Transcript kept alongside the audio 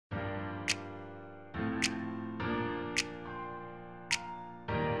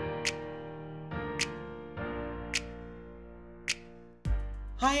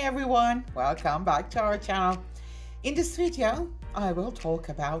Hi everyone, welcome back to our channel. In this video, I will talk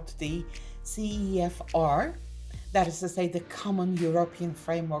about the CEFR, that is to say the Common European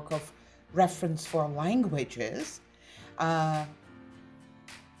Framework of Reference for Languages,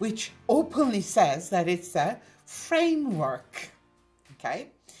 which openly says that it's a framework,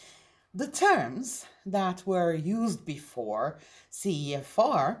 okay? The terms that were used before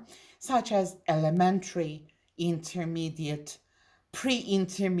CEFR, such as elementary, intermediate,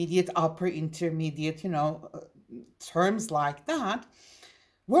 pre-intermediate, upper intermediate, terms like that,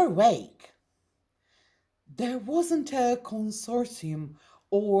 were vague. There wasn't a consortium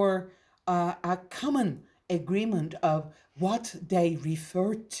or a common agreement of what they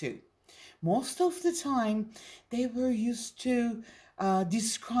referred to. Most of the time, they were used to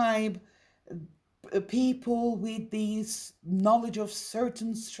describe people with this knowledge of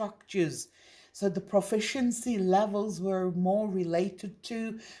certain structures. So the proficiency levels were more related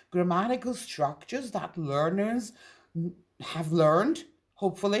to grammatical structures that learners have learned,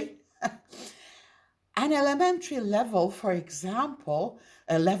 hopefully. An elementary level, for example,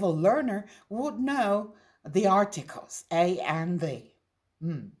 a level learner would know the articles A and the.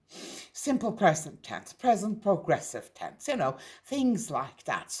 Simple present tense, present progressive tense, things like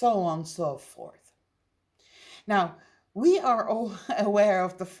that, so on and so forth. Now, we are all aware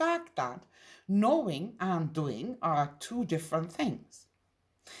of the fact that knowing and doing are two different things.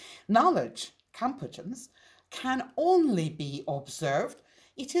 Knowledge, competence, can only be observed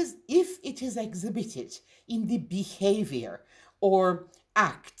if it is exhibited in the behavior or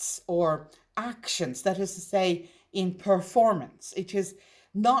acts or actions, that is to say, in performance. It is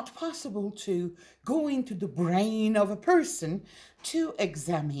not possible to go into the brain of a person to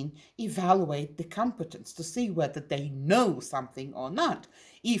examine, evaluate the competence, to see whether they know something or not.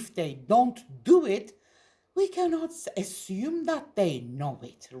 If they don't do it, we cannot assume that they know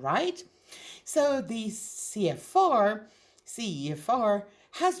it, right? So the CEFR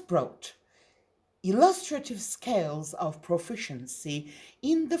has brought illustrative scales of proficiency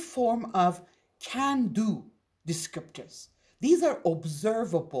in the form of can-do descriptors. These are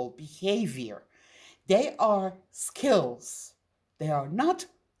observable behavior. They are skills. They are not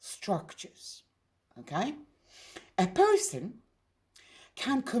structures, okay? A person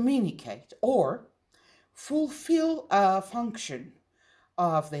can communicate or fulfill a function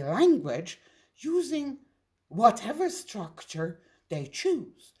of the language using whatever structure they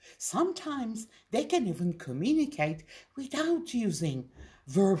choose. Sometimes they can even communicate without using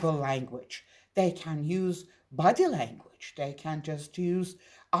verbal language. They can use body language. They can just use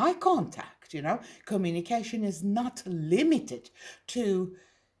eye contact, Communication is not limited to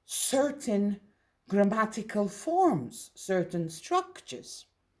certain grammatical forms, certain structures.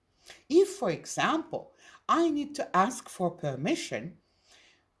 If, for example, I need to ask for permission,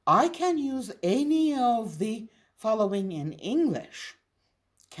 I can use any of the following in English.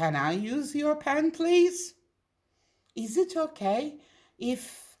 Can I use your pen, please? Is it okay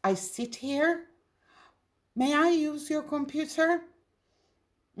if I sit here? May I use your computer?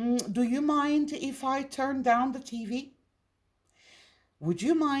 Do you mind if I turn down the TV? Would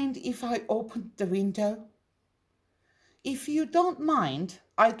you mind if I opened the window? If you don't mind,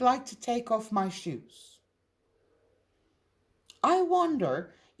 I'd like to take off my shoes. I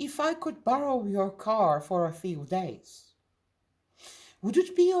wonder if I could borrow your car for a few days. Would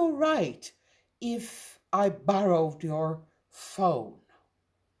it be all right if I borrowed your phone?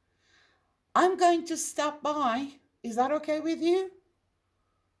 I'm going to stop by. Is that okay with you?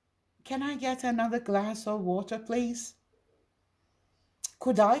 Can I get another glass of water, please?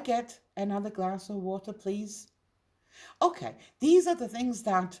 Could I get another glass of water, please? Okay, these are the things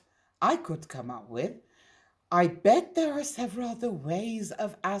that I could come up with. I bet there are several other ways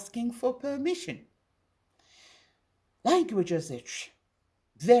of asking for permission. Language is rich,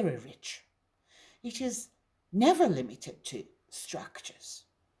 very rich. It is never limited to structures.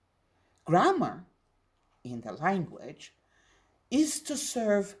 Grammar in the language is to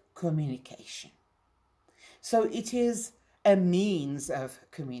serve communication. So it is a means of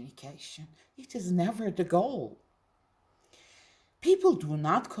communication. It is never the goal. People do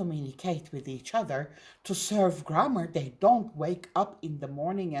not communicate with each other to serve grammar. They don't wake up in the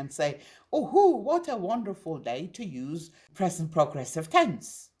morning and say, oh, what a wonderful day to use present progressive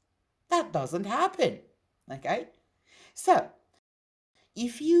tense. That doesn't happen, okay? So,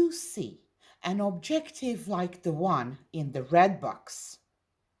 if you see an objective like the one in the red box,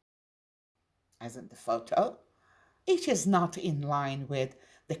 as in the photo, it is not in line with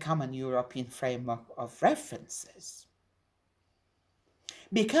the Common European Framework of References.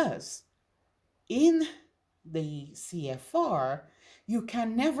 Because in the CEFR, you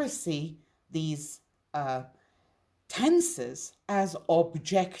can never see these tenses as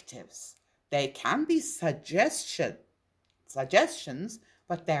objectives. They can be suggestions,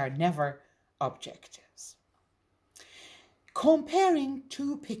 but they are never objectives. Comparing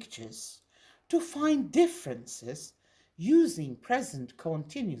two pictures to find differences using present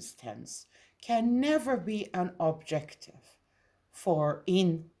continuous tense can never be an objective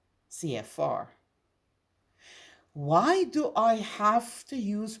in CFR. Why do I have to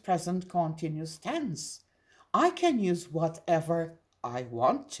use present continuous tense? I can use whatever I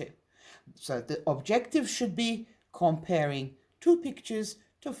want to. So the objective should be comparing two pictures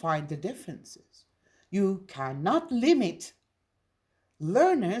to find the differences. You cannot limit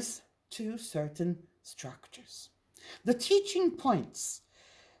learners to certain structures. The teaching points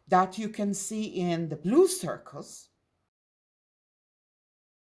that you can see in the blue circles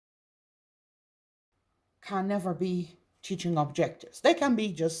can never be teaching objectives. They can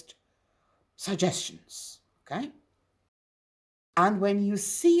be just suggestions, okay? And when you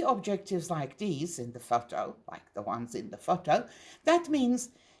see objectives like these in the photo, like the ones in the photo, that means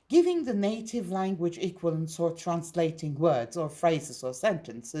giving the native language equivalents or translating words or phrases or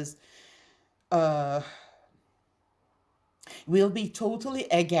sentences will be totally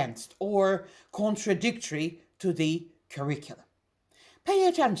against or contradictory to the curriculum. Pay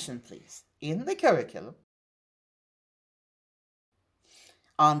attention, please. In the curriculum,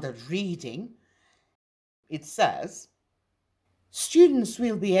 under reading, it says, students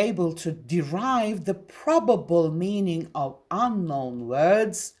will be able to derive the probable meaning of unknown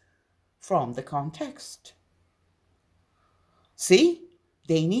words from the context. See,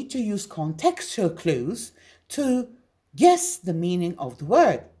 they need to use contextual clues to guess the meaning of the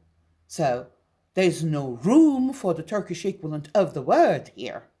word. So there's no room for the Turkish equivalent of the word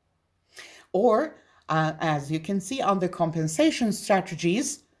here. Or, as you can see under compensation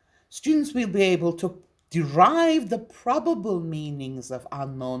strategies, students will be able to derive the probable meanings of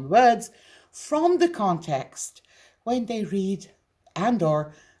unknown words from the context when they read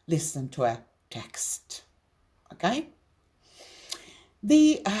and/or listen to a text. Okay?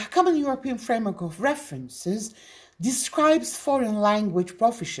 The Common European Framework of References describes foreign language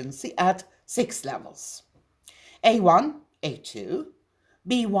proficiency at 6 levels: A1, A2,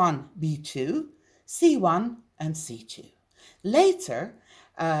 B1, B2, C1, and C2. Later,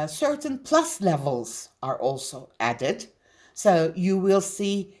 certain plus levels are also added. So you will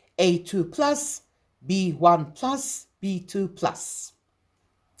see A2 plus, B1 plus, B2 plus.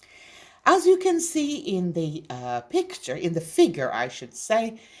 As you can see in the picture, in the figure, I should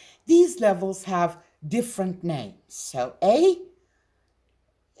say, these levels have different names. So A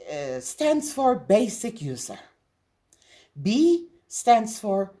stands for basic user. B stands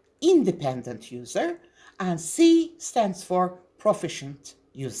for independent user. And C stands for proficient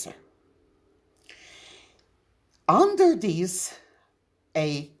user. Under these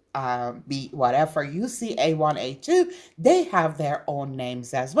A, B, whatever you see, A1, A2, they have their own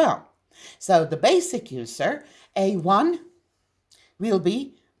names as well. So the basic user, A1, will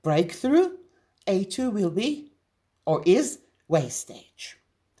be breakthrough, A2 will be or is way stage.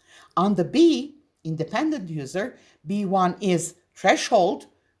 On the B, independent user, B1 is threshold,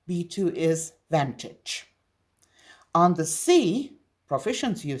 B2 is vantage. On the C,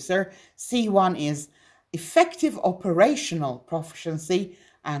 proficient user, C1 is effective operational proficiency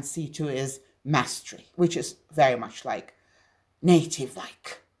and C2 is mastery, which is very much like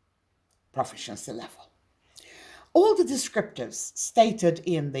native-like proficiency level. All the descriptors stated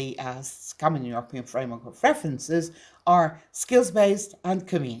in the Common European Framework of References are skills-based and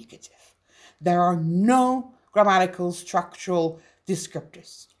communicative. There are no grammatical, structural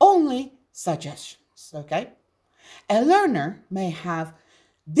descriptors, only suggestions, okay? A learner may have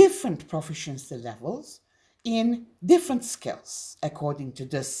different proficiency levels in different skills according to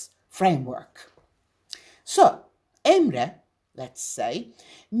this framework. So, Emre, let's say,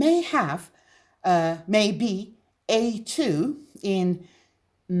 may be A2 in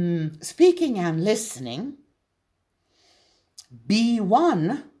speaking and listening,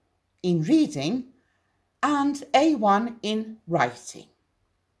 B1 in reading, and A1 in writing.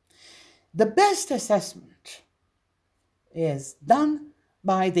 The best assessment is done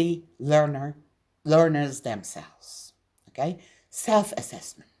by the learners themselves, okay?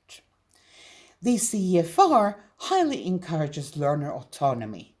 Self-assessment. The CEFR highly encourages learner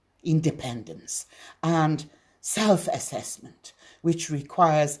autonomy, independence, and self-assessment, which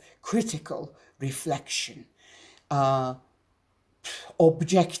requires critical reflection,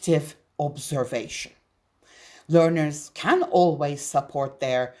 objective observation. Learners can always support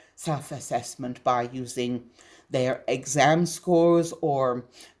their self-assessment by using their exam scores or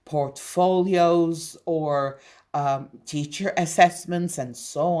portfolios or teacher assessments and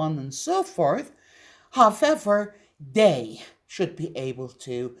so on and so forth. However, they should be able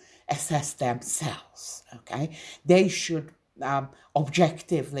to assess themselves, okay? They should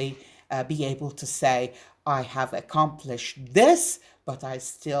objectively be able to say, I have accomplished this, but I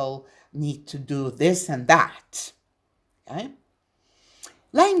still need to do this and that, okay?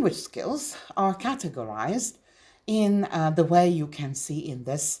 Language skills are categorized in the way you can see in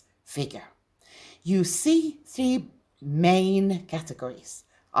this figure. You see three main categories: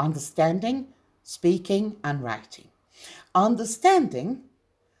 understanding, speaking, and writing. Understanding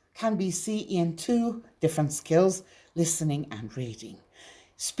can be seen in two different skills, listening and reading.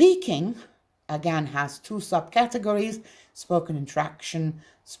 Speaking, again, has two subcategories: spoken interaction,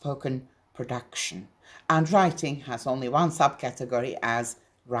 spoken production. And writing has only one subcategory as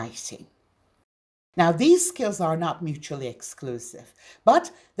writing. Now, these skills are not mutually exclusive,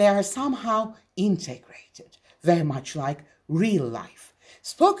 but they are somehow integrated, very much like real life.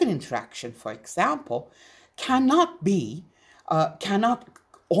 Spoken interaction, for example, cannot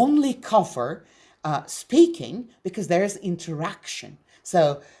only cover speaking, because there is interaction.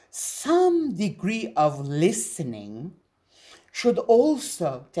 So some degree of listening should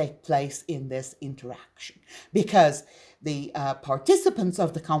also take place in this interaction, because the participants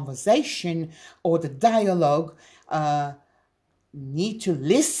of the conversation or the dialogue need to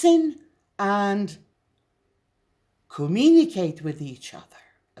listen and communicate with each other,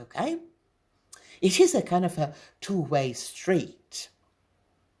 okay? It is a kind of a two-way street.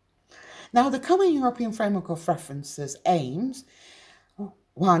 Now, the Common European Framework of References aims,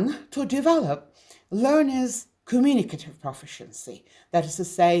 one, to develop learners' communicative proficiency, that is to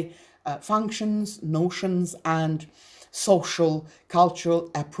say, functions, notions, and social,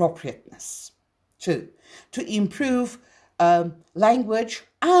 cultural appropriateness. Two, to improve language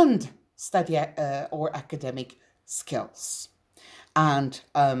and study or academic skills. And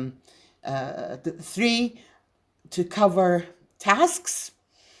three, to cover tasks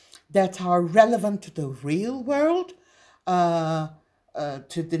that are relevant to the real world,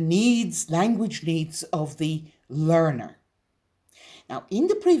 to the needs, language needs of the learner. Now, in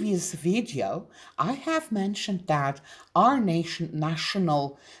the previous video, I have mentioned that our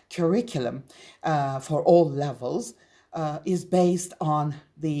national curriculum for all levels is based on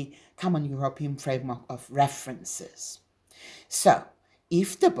the Common European Framework of References. So,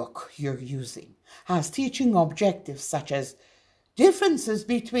 if the book you're using has teaching objectives such as differences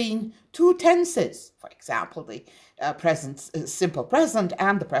between two tenses, for example, the simple present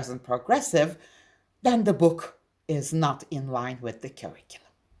and the present progressive, then the book is not in line with the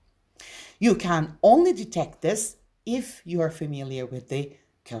curriculum. You can only detect this if you are familiar with the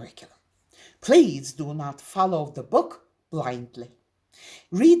curriculum. Please do not follow the book blindly.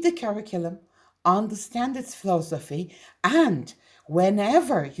 Read the curriculum, understand its philosophy, and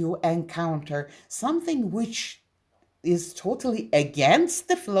whenever you encounter something which is totally against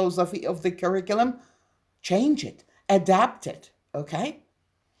the philosophy of the curriculum, change it, adapt it, okay?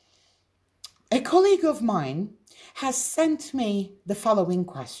 A colleague of mine has sent me the following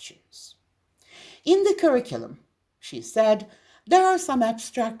questions. In the curriculum, she said, there are some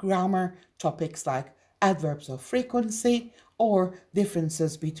abstract grammar topics like adverbs of frequency or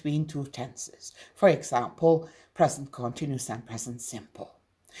differences between two tenses. For example, present continuous and present simple.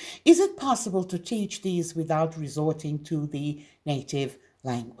 Is it possible to teach these without resorting to the native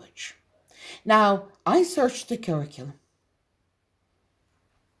language? Now, I searched the curriculum,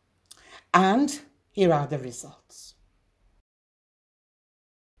 and here are the results.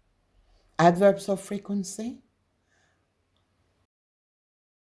 Adverbs of frequency,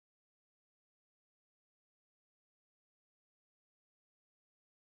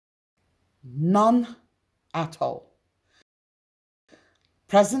 none at all.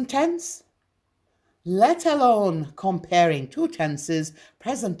 Present tense, let alone comparing two tenses,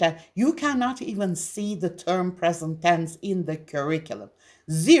 present tense, you cannot even see the term present tense in the curriculum.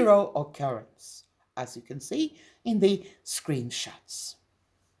 Zero occurrence, as you can see in the screenshots.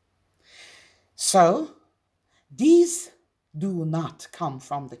 So, these do not come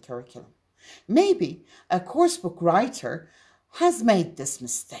from the curriculum. Maybe a coursebook writer has made this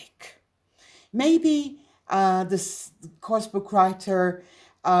mistake. Maybe this coursebook writer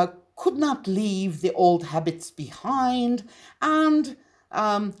could not leave the old habits behind and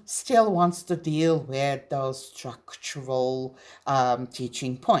still wants to deal with those structural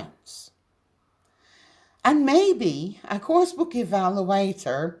teaching points. And maybe a coursebook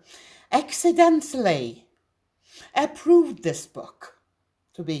evaluator accidentally approved this book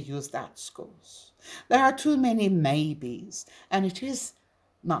to be used at schools. There are too many maybes, and it is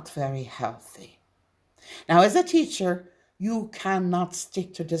not very healthy. Now, as a teacher, you cannot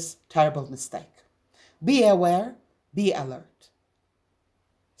stick to this terrible mistake. Be aware, be alert.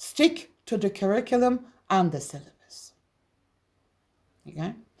 Stick to the curriculum and the syllabus.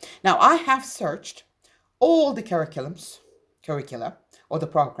 Okay? Now, I have searched all the curricula, or the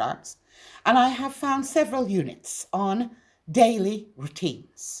programs, and I have found several units on daily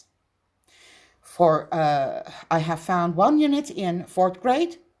routines. I have found one unit in 4th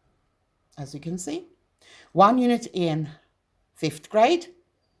grade, as you can see, one unit in 5th grade,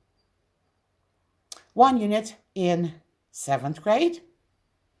 one unit in 7th grade,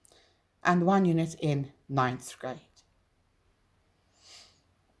 and one unit in 9th grade.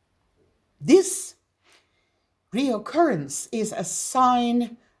 This reoccurrence is a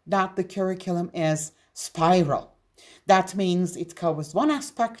sign that the curriculum is spiral. That means it covers one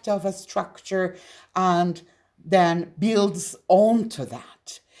aspect of a structure and then builds onto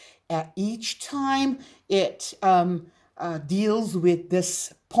that. Each time it deals with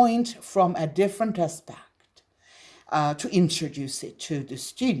this point from a different aspect to introduce it to the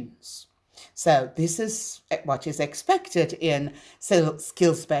students. So this is what is expected in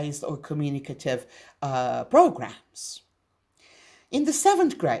skills-based or communicative programs. In the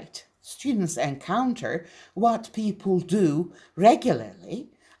 7th grade, students encounter what people do regularly,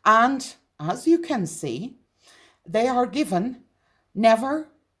 and as you can see, they are given never,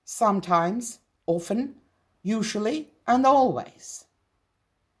 sometimes, often, usually, and always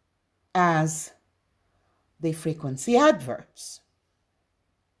as the frequency adverbs.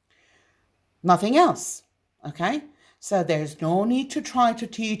 Nothing else, okay? So there's no need to try to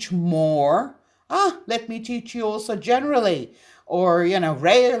teach more. Let me teach you also generally, or,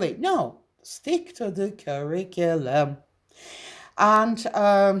 rarely. No, stick to the curriculum.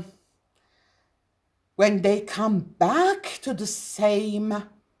 And when they come back to the same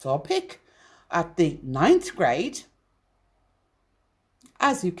topic at the 9th grade,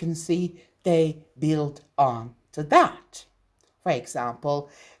 as you can see, they build on to that. For example,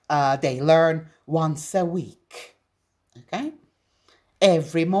 they learn once a week, okay?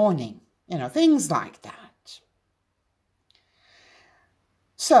 Every morning, things like that.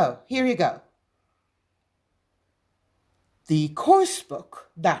 So here you go. The course book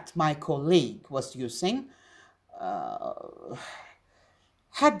that my colleague was using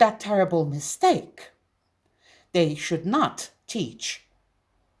had that terrible mistake. They should not teach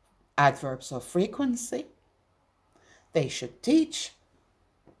adverbs of frequency. They should teach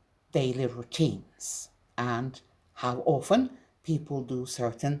daily routines and how often people do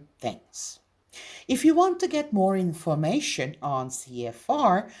certain things. If you want to get more information on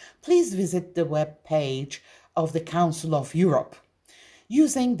CEFR, please visit the web page of the Council of Europe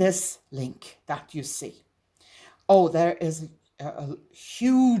using this link that you see. Oh, there is a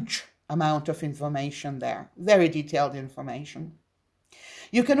huge amount of information there, very detailed information.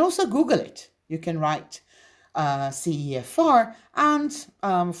 You can also Google it. You can write CEFR and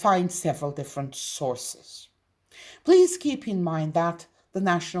find several different sources. Please keep in mind that the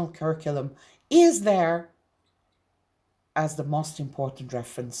national curriculum is there as the most important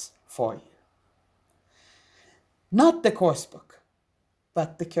reference for you. Not the course book,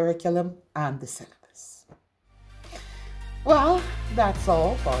 but the curriculum and the syllabus. Well, that's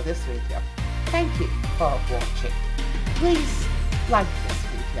all for this video. Thank you for watching. Please like this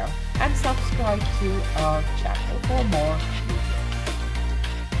video and subscribe to our channel for more videos.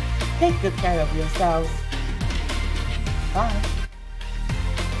 Take good care of yourselves. Bye.